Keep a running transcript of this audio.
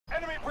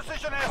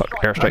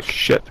Airstrike.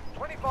 Shit.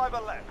 25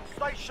 are left.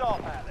 Stay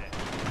sharp out there.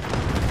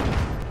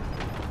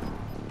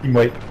 Team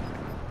white.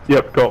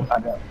 Yep, got him. I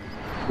got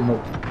Team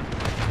white.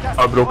 Gas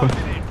I is broke him.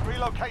 closing in.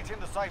 Relocating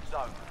the safe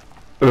zone.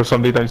 There's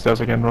somebody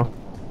downstairs again, bro.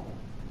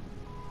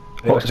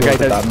 Oh, there's a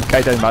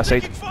guy down my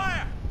side.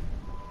 Fire!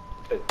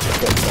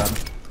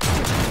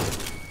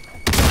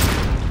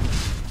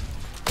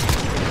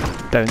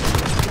 Down.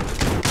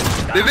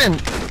 Moving!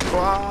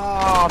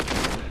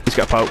 He's got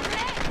a pulp.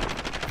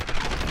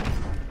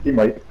 Team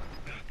white.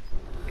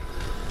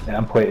 Yeah,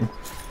 I'm plating.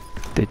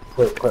 Did.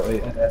 Plate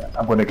quickly.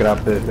 I'm going to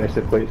grab the rest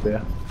of the plates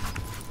there.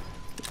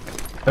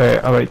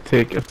 I might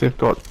take, if they've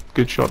got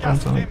good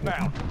shotguns, Gas I is might take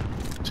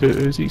inbound. 2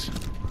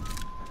 Uzis.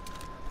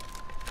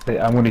 Right,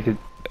 I'm going to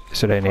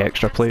Is there any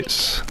extra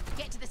plates?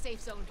 Get to the safe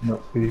zone. no,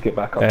 please get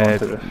back up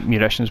onto the.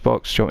 Munitions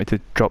box. Do you want me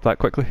to drop that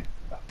quickly?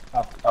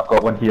 I've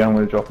got one here. I'm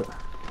going to drop it.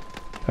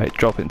 Right,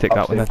 drop it and take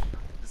that one then.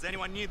 Does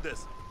anyone need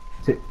this?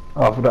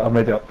 Oh, I'm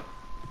ready up.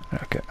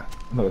 Okay.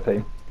 Not the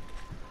time.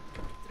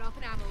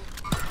 Dropping ammo.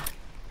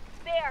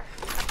 There!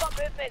 I've got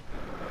movement.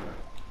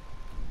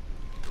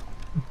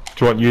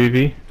 Do you want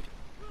UAV?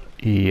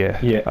 Yeah.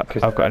 Yeah,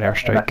 I've got an and I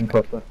airstrike. can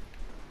clip it.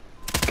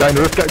 Guy in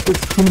the roof, guy,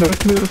 come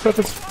in the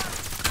surface.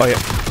 Oh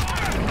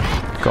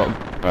yeah. Got him.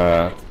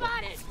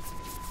 Spotted!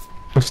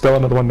 There's still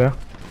another one there.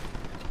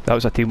 That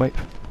was a team wipe.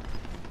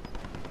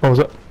 What was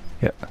it?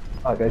 Yeah.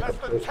 Ah, guys, Less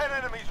than 10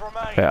 enemies remain.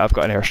 Right, I've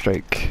got an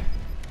airstrike.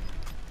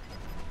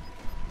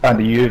 and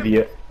the UAV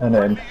it, and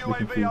then Friendly we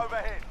can UAV see.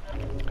 overhead.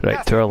 Right,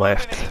 Gas to our is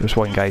left, moving in. there's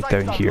one guy Safe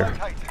down zone here.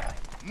 located.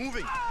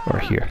 Moving. Or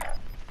here.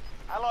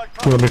 Allied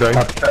Let me down.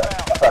 forces inbound.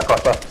 That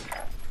cluster.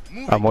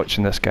 I'm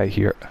watching this guy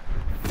here.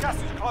 Gas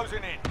is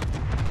closing in.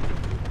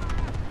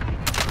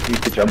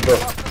 Need to jump though.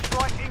 Cluster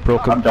strike incoming.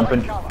 Broke him. I'm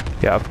jumping. Cover.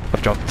 Yeah,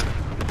 I've jumped.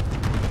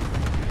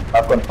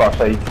 I've gone far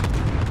side.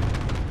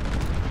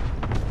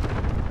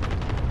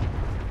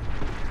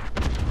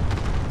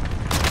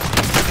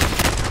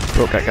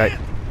 Broke that guy.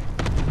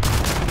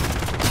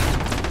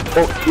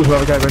 Oh, there's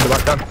another guy around the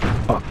back, Dan.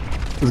 Oh,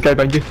 there's a guy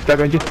behind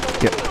you,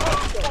 Yep.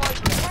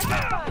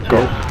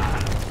 Go.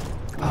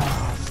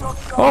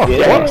 Oh,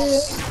 Yeah. what?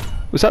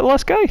 Was that the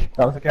last guy?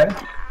 That was the guy?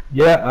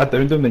 Yeah, I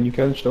downed him, then you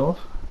finished off.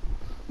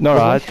 No,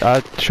 I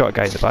shot a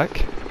guy in the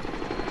back.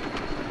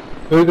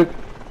 Who did?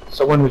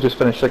 Someone who just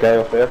finished the guy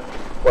off there.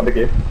 Won the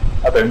game.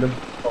 I downed him.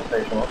 I'll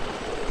finish him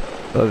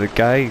off. Oh, the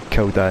guy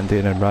killed Andy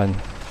and then ran.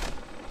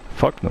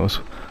 Fuck knows.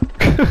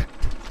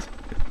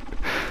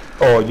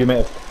 Oh, you might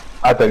have.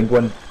 I downed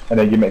one, and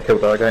then you might have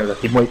killed the other guy with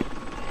a team wipe.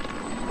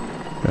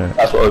 Right.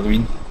 That's what I was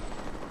mean.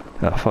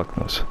 Ah, fuck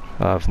knows.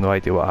 I have no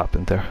idea what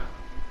happened there.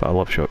 But I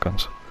love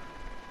shotguns.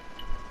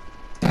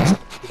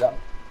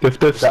 Diff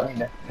Does that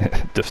mean it?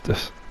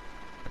 Duftus.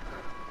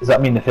 Does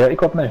that mean the 30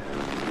 club now?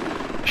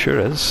 Sure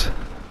is.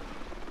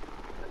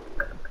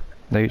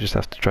 Now you just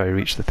have to try to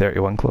reach the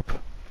 31 club.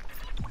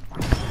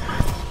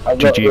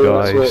 GG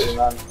guys.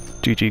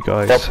 GG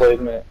Well guys.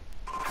 played, mate.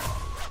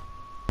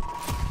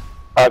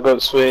 I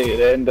got sweaty at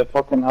the end, the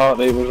fucking heart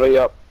rate was right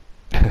up.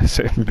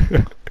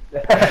 Same.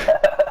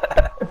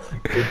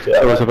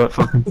 It was a bit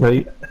fucking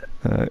tight.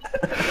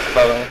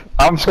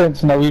 I'm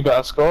sensing a wee bit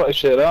of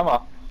Scottish here, am I?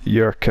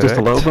 You're correct. Just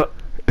a little bit.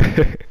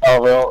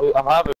 Oh well, I'm happy.